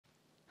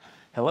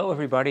Hello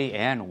everybody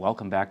and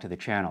welcome back to the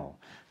channel.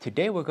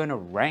 Today we're going to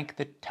rank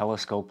the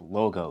telescope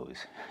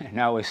logos.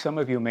 Now, as some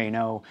of you may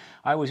know,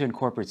 I was in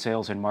corporate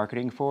sales and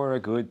marketing for a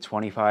good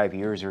 25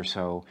 years or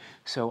so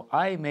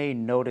I may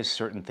notice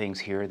certain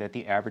things here that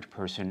the average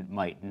person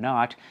might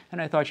not,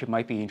 and I thought you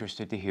might be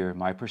interested to hear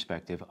my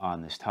perspective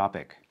on this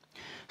topic.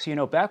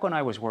 So back when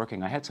I was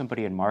working, I had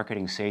somebody in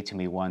marketing say to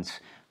me once,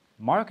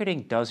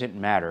 "Marketing doesn't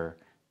matter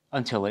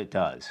until it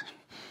does."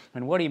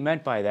 And what he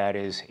meant by that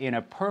is, in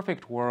a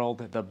perfect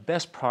world, the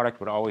best product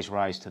would always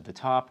rise to the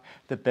top,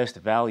 the best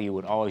value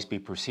would always be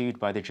perceived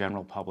by the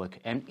general public,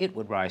 and it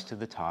would rise to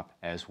the top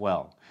as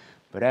well.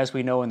 But as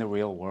we know in the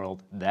real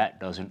world, that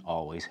doesn't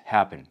always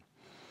happen.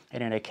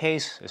 And in a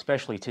case,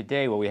 especially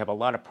today, where we have a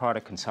lot of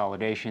product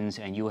consolidations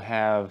and you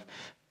have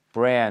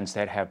brands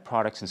that have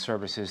products and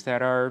services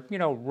that are,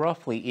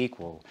 roughly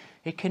equal,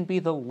 it can be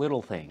the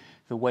little thing.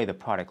 The way the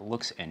product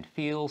looks and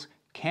feels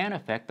can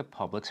affect the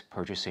public's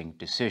purchasing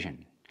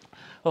decision.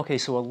 Okay,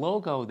 so a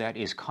logo that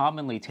is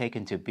commonly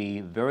taken to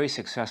be very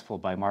successful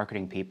by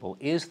marketing people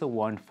is the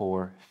one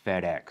for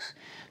FedEx.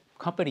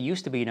 The company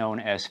used to be known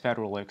as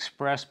Federal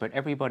Express, but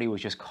everybody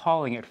was just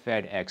calling it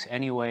FedEx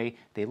anyway.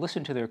 They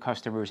listened to their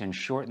customers and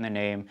shortened the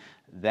name.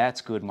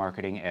 That's good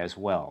marketing as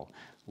well.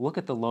 Look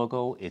at the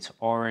logo, it's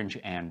orange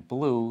and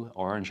blue.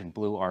 Orange and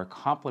blue are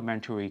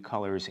complementary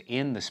colors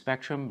in the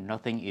spectrum.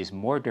 Nothing is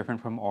more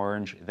different from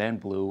orange than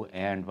blue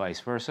and vice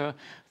versa.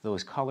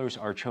 Those colors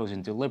are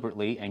chosen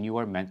deliberately and you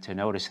are meant to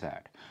notice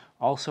that.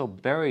 Also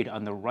buried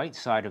on the right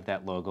side of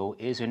that logo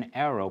is an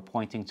arrow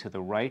pointing to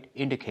the right,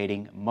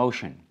 indicating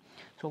motion.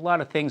 So a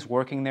lot of things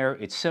working there.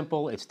 It's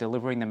simple, it's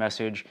delivering the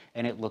message,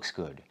 and it looks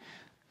good.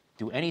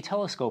 Do any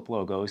telescope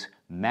logos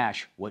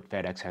match what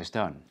FedEx has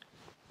done?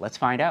 Let's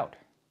find out.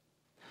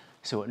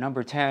 So at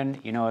number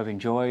 10, I've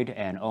enjoyed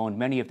and owned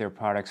many of their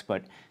products,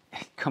 but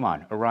come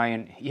on,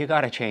 Orion, you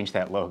gotta change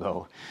that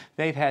logo.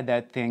 They've had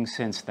that thing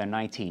since the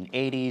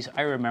 1980s.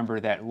 I remember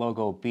that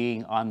logo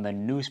being on the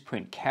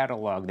newsprint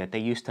catalog that they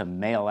used to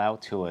mail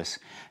out to us.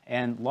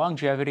 And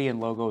longevity in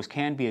logos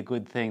can be a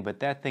good thing,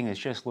 but that thing is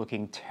just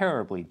looking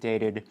terribly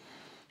dated.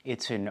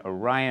 It's an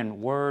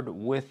Orion word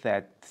with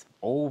that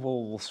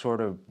oval sort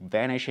of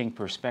vanishing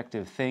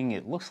perspective thing.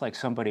 It looks like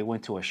somebody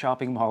went to a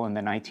shopping mall in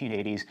the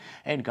 1980s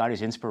and got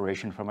his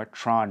inspiration from a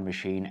Tron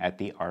machine at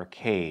the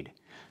arcade.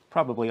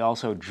 Probably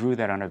also drew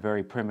that on a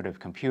very primitive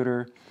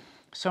computer.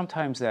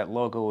 Sometimes that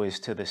logo is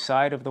to the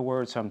side of the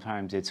word,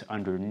 sometimes it's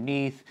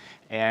underneath,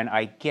 and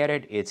I get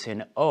it, it's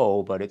an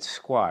O, but it's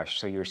squashed,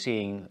 so you're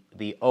seeing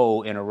the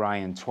O in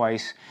Orion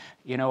twice.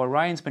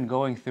 Orion's been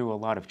going through a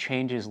lot of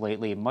changes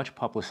lately, much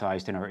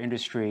publicized in our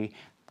industry.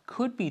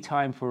 Could be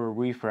time for a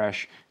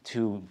refresh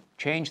to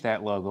change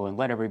that logo and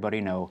let everybody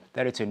know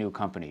that it's a new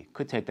company.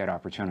 Could take that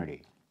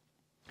opportunity.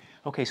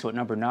 Okay, so at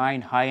number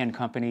 9, high-end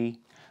company,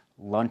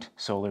 Lunt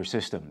Solar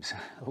Systems.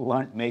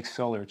 Lunt makes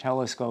solar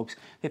telescopes.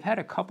 They've had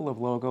a couple of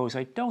logos.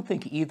 I don't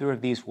think either of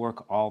these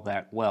work all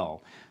that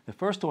well. The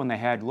first one they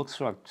had looks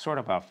sort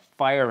of a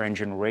fire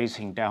engine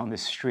racing down the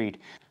street.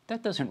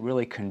 That doesn't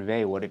really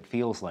convey what it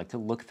feels like to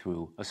look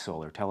through a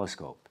solar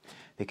telescope.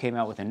 They came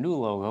out with a new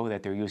logo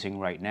that they're using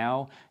right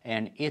now,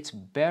 and it's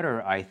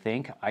better, I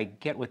think. I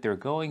get what they're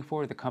going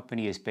for. The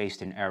company is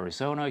based in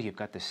Arizona. You've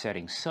got the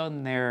setting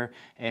sun there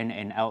and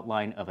an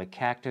outline of a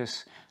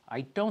cactus.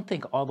 I don't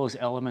think all those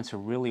elements are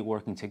really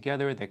working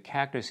together. The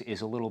cactus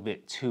is a little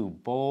bit too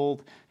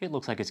bold. It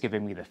looks like it's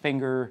giving me the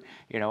finger.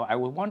 I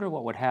would wonder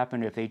what would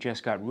happen if they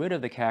just got rid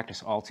of the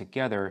cactus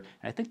altogether,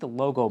 and I think the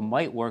logo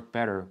might work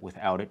better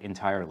without it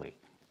entirely.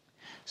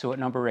 So at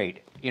number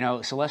 8,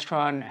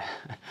 Celestron,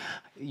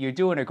 you're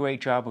doing a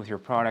great job with your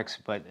products,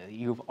 but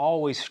you've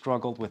always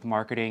struggled with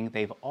marketing.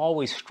 They've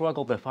always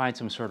struggled to find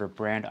some sort of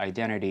brand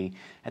identity.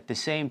 At the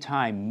same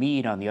time,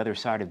 Meade on the other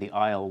side of the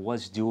aisle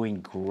was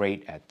doing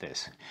great at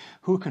this.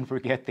 Who can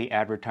forget the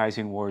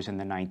advertising wars in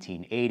the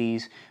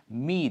 1980s?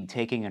 Meade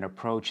taking an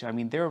approach,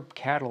 their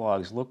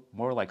catalogs look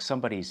more like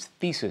somebody's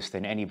thesis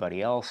than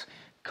anybody else.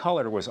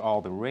 Color was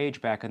all the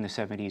rage back in the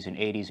 70s and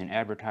 80s in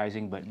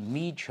advertising, but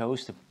Meade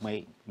chose to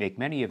make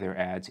many of their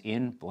ads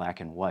in black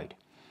and white.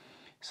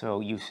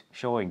 So you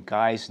showing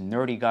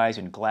nerdy guys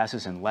in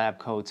glasses and lab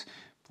coats,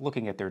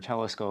 looking at their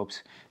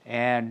telescopes.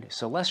 And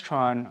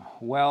Celestron,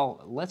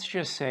 well, let's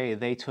just say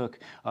they took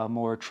a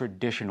more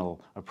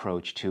traditional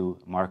approach to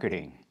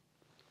marketing.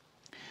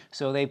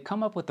 So they've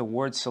come up with the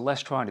word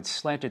Celestron. It's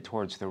slanted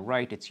towards the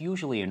right. It's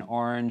usually in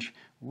orange.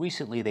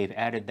 Recently, they've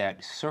added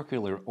that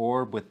circular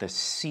orb with the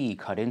C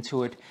cut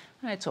into it.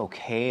 It's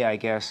okay, I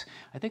guess.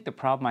 I think the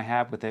problem I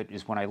have with it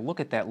is when I look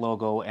at that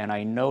logo and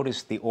I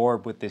notice the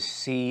orb with the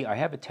C, I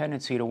have a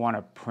tendency to want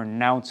to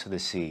pronounce the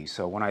C.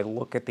 So when I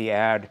look at the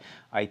ad,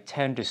 I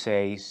tend to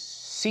say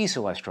C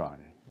Celestron.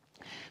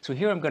 So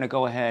here I'm going to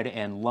go ahead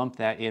and lump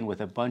that in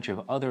with a bunch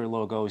of other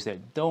logos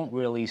that don't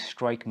really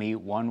strike me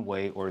one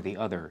way or the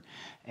other.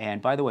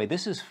 And by the way,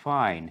 this is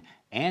fine.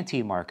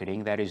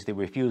 Anti-marketing, that is the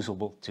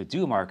refusal to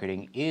do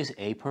marketing, is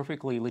a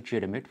perfectly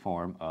legitimate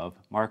form of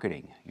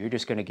marketing. You're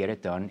just going to get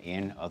it done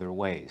in other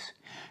ways.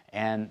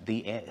 And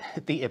the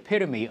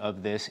epitome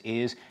of this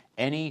is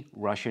any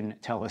Russian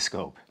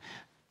telescope.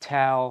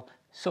 TAL,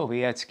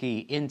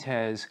 Sovietsky,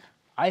 Intez.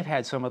 I've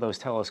had some of those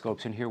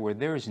telescopes in here where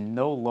there's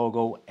no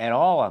logo at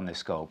all on the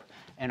scope.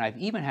 And I've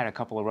even had a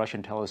couple of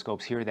Russian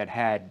telescopes here that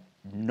had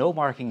no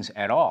markings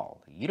at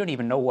all. You don't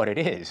even know what it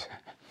is.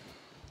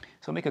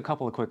 So I'll make a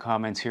couple of quick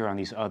comments here on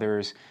these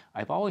others.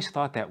 I've always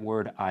thought that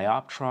word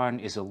ioptron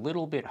is a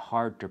little bit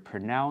hard to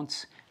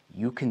pronounce.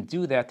 You can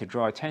do that to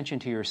draw attention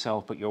to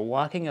yourself, but you're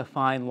walking a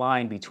fine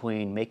line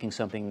between making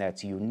something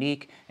that's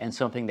unique and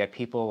something that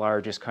people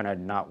are just kind of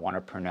not want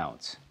to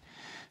pronounce.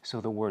 So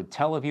the word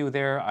TELLARVUE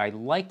there, I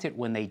liked it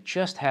when they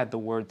just had the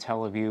word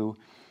TELLARVUE.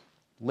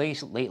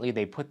 Lately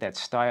they put that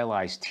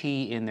stylized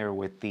T in there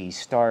with the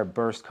star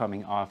burst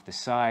coming off the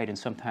side, and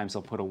sometimes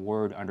they'll put a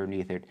word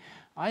underneath it.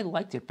 I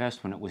liked it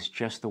best when it was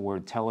just the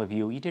word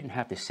TELLARVUE. You didn't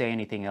have to say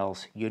anything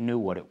else. You knew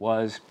what it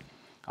was.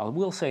 I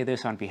will say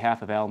this on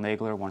behalf of Al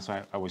Nagler. Once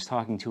I was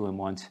talking to him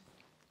once.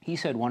 He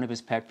said one of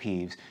his pet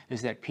peeves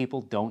is that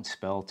people don't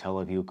spell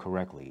TELLARVUE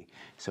correctly.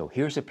 So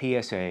here's a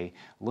PSA.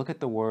 Look at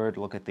the word,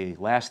 look at the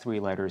last three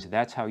letters.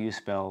 That's how you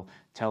spell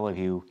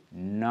TELLARVUE,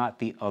 not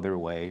the other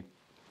way.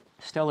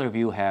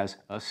 STELLARVUE has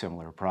a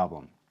similar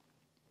problem.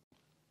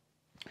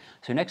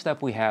 So next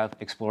up we have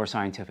EXPLRE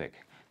Scientific.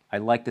 I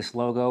like this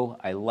logo.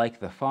 I like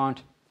the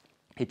font.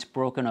 It's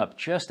broken up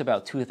just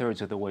about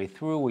 2/3 of the way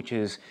through, which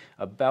is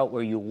about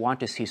where you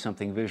want to see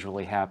something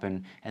visually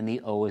happen, and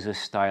the O is a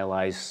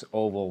stylized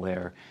oval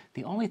there.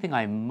 The only thing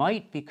I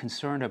might be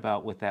concerned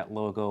about with that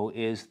logo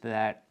is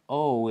that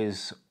O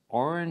is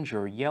orange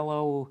or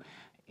yellow.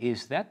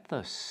 Is that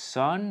the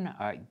sun?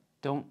 I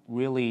don't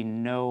really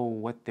know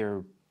what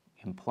they're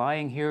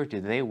implying here. Do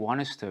they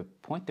want us to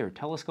point their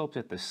telescopes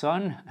at the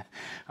sun?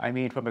 I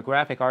mean, from a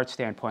graphic art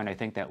standpoint, I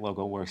think that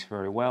logo works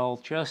very well.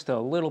 Just a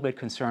little bit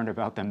concerned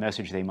about the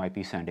message they might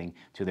be sending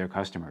to their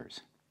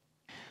customers.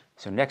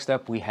 So next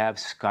up we have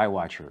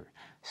Skywatcher.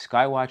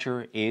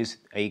 Skywatcher is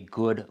a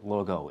good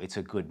logo. It's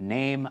a good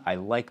name. I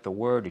like the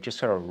word. It just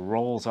sort of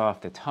rolls off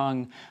the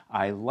tongue.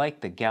 I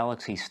like the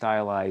galaxy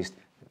stylized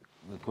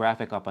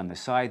graphic up on the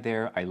side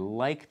there. I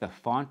like the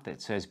font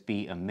that says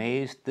 "Be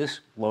Amazed." This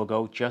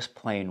logo just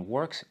plain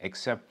works,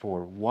 except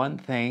for one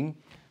thing: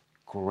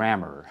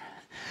 grammar.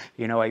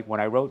 You know, when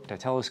I wrote the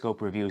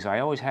telescope reviews, I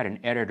always had an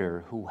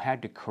editor who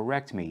had to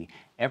correct me.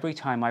 Every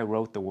time I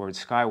wrote the word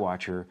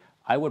Skywatcher,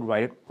 I would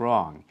write it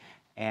wrong.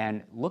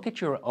 And look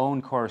at your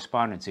own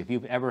correspondence. If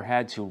you've ever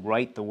had to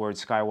write the word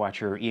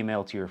Skywatcher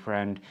email to your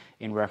friend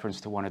in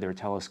reference to one of their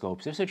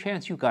telescopes, there's a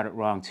chance you got it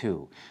wrong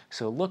too.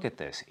 So look at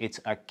this. It's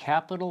a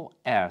capital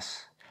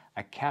S,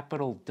 a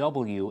capital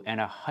W, and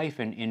a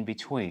hyphen in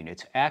between.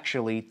 It's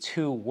actually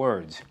two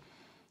words.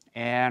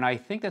 And I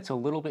think that's a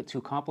little bit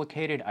too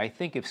complicated. I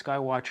think if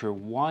Skywatcher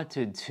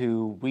wanted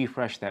to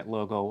refresh that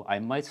logo, I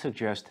might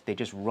suggest they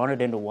just run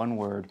it into one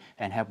word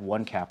and have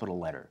one capital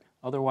letter.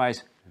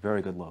 Otherwise,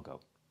 very good logo.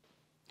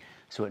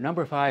 So at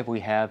number 5, we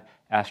have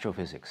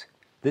astrophysics.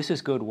 This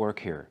is good work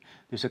here.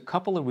 There's a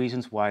couple of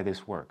reasons why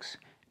this works.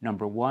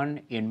 Number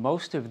 1, in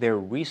most of their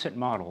recent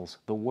models,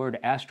 the word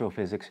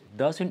astrophysics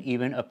doesn't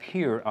even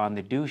appear on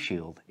the dew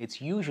shield. It's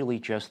usually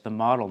just the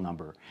model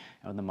number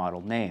or the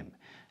model name.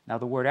 Now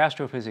the word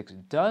astrophysics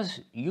does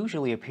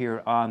usually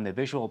appear on the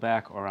visual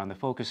back or on the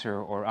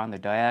focuser or on the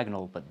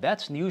diagonal, but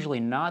that's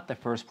usually not the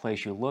first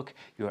place you look.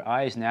 Your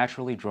eye is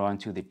naturally drawn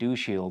to the dew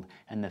shield,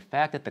 and the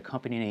fact that the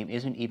company name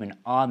isn't even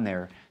on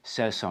there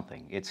says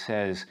something. It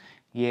says,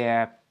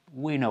 yeah,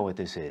 we know what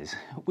this is.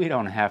 We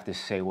don't have to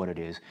say what it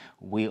is.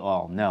 We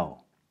all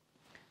know.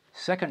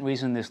 Second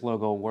reason this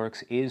logo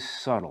works is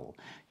subtle.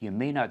 You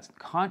may not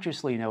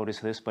consciously notice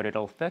this, but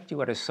it'll affect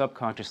you at a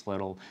subconscious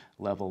level.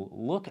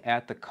 Look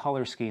at the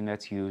color scheme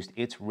that's used.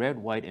 It's red,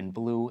 white, and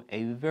blue,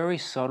 a very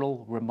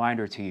subtle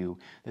reminder to you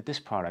that this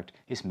product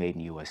is made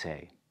in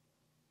USA.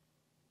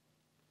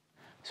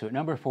 So at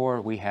number 4,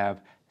 we have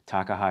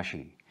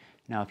Takahashi.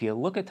 Now, if you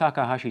look at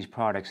Takahashi's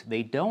products,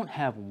 they don't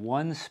have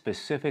one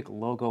specific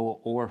logo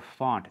or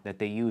font that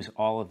they use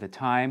all of the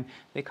time.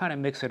 They kind of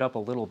mix it up a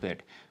little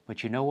bit.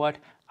 But you know what?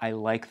 I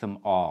like them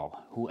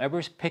all.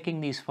 Whoever's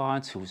picking these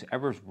fonts,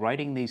 whoever's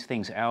writing these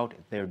things out,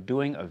 they're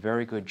doing a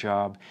very good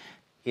job.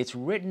 It's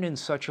written in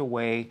such a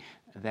way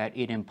that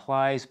it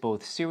implies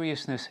both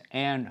seriousness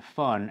and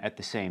fun at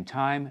the same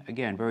time.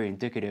 Again, very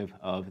indicative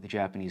of the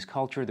Japanese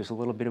culture. There's a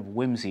little bit of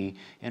whimsy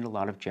in a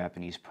lot of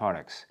Japanese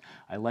products.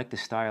 I like the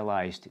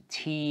stylized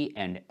T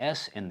and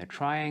S in the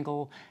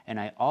triangle, and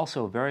I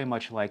also very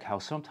much like how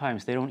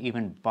sometimes they don't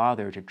even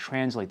bother to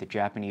translate the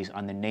Japanese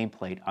on the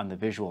nameplate on the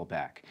visual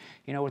back.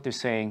 You know what they're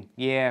saying?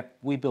 Yeah,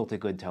 we built a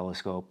good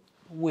telescope.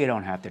 We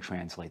don't have to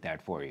translate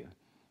that for you.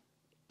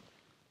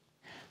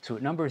 So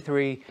at number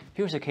 3,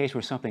 here's a case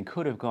where something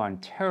could have gone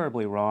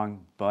terribly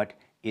wrong, but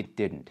it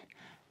didn't.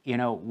 You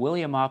know,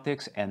 William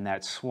Optics and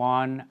that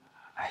swan,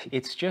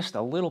 it's just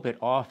a little bit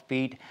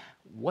offbeat.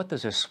 What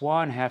does a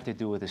swan have to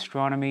do with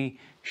astronomy?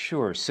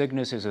 Sure,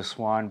 Cygnus is a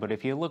swan, but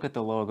if you look at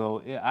the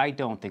logo, I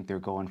don't think they're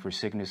going for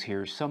Cygnus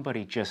here.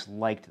 Somebody just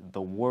liked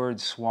the word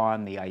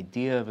swan, the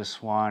idea of a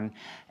swan,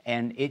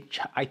 and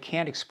I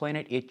can't explain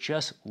it. It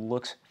just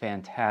looks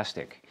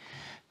fantastic.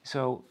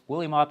 So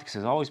William Optics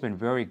has always been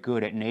very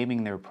good at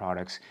naming their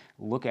products.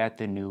 Look at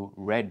the new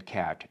red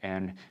cat,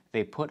 and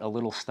they put a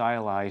little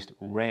stylized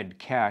red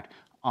cat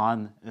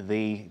on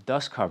the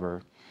dust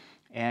cover.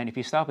 And if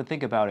you stop and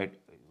think about it,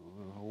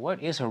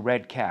 what is a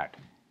red cat?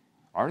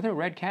 Are there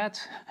red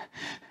cats?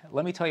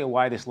 Let me tell you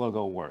why this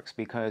logo works.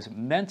 Because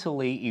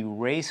mentally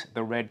erase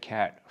the red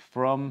cat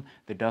from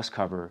the dust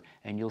cover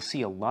and you'll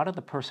see a lot of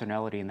the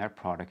personality in that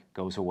product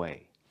goes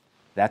away.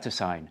 That's a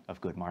sign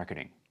of good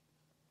marketing.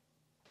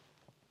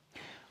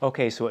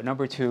 Okay, so at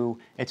number 2,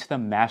 it's the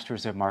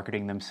masters of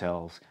marketing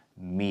themselves,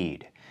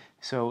 MEADE.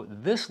 So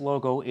this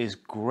logo is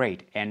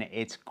great, and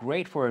it's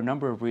great for a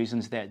number of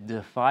reasons that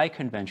defy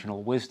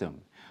conventional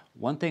wisdom.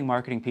 One thing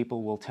marketing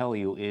people will tell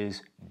you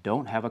is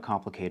don't have a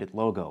complicated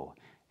logo.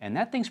 And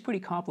that thing's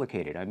pretty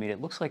complicated. I mean, it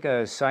looks like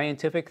a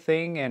scientific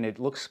thing and it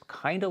looks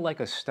kind of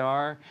like a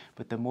star,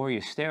 but the more you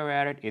stare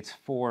at it, it's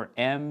 4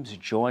 M's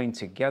joined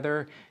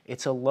together.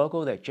 It's a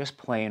logo that just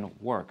plain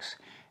works.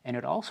 And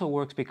it also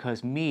works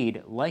because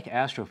MEADE, like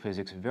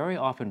astrophysics, very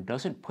often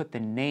doesn't put the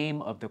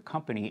name of the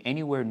company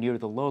anywhere near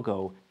the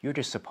logo. You're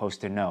just supposed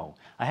to know.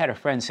 I had a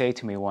friend say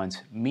to me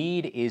once,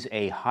 MEADE is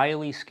a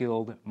highly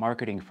skilled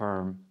marketing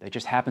firm that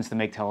just happens to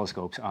make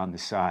telescopes on the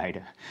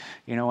side.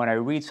 You know, when I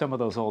read some of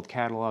those old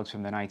catalogs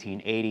from the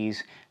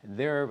 1980s,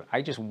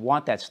 I just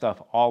want that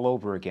stuff all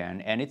over again.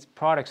 And it's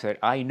products that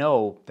I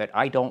know that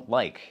I don't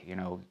like. You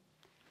know,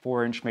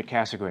 4-inch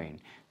mid-Cassegrain,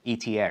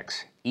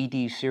 ETX,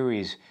 ED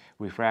series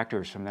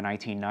refractors from the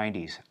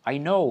 1990s. I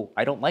know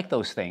I don't like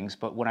those things,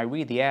 but when I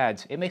read the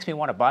ads, it makes me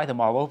want to buy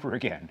them all over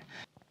again.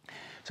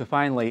 So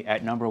finally,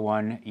 at number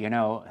 1, you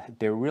know,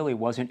 there really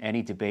wasn't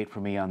any debate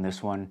for me on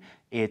this one.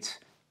 It's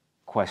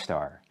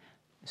Questar.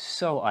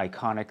 So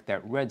iconic,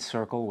 that red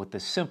circle with the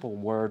simple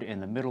word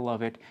in the middle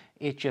of it.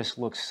 It just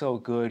looks so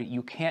good,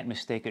 you can't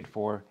mistake it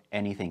for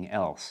anything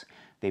else.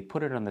 They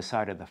put it on the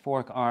side of the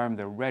fork arm.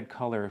 The red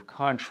color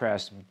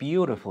contrasts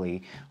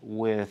beautifully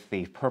with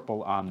the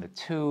purple on the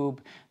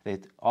tube. They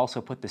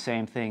also put the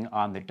same thing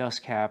on the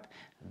dust cap.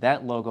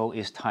 That logo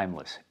is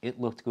timeless. It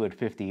looked good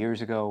 50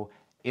 years ago.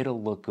 It'll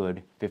look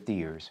good 50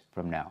 years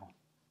from now.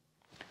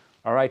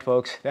 All right,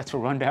 folks, that's a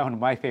rundown of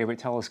my favorite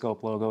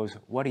telescope logos.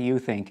 What do you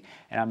think?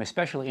 And I'm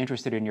especially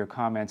interested in your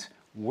comments.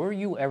 Were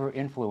you ever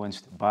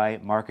influenced by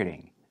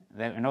marketing?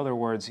 In other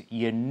words,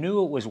 you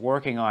knew it was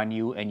working on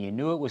you and you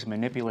knew it was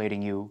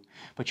manipulating you,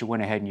 but you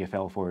went ahead and you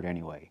fell for it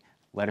anyway.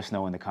 Let us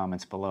know in the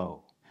comments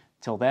below.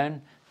 Till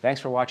then,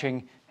 thanks for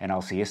watching, and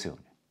I'll see you soon.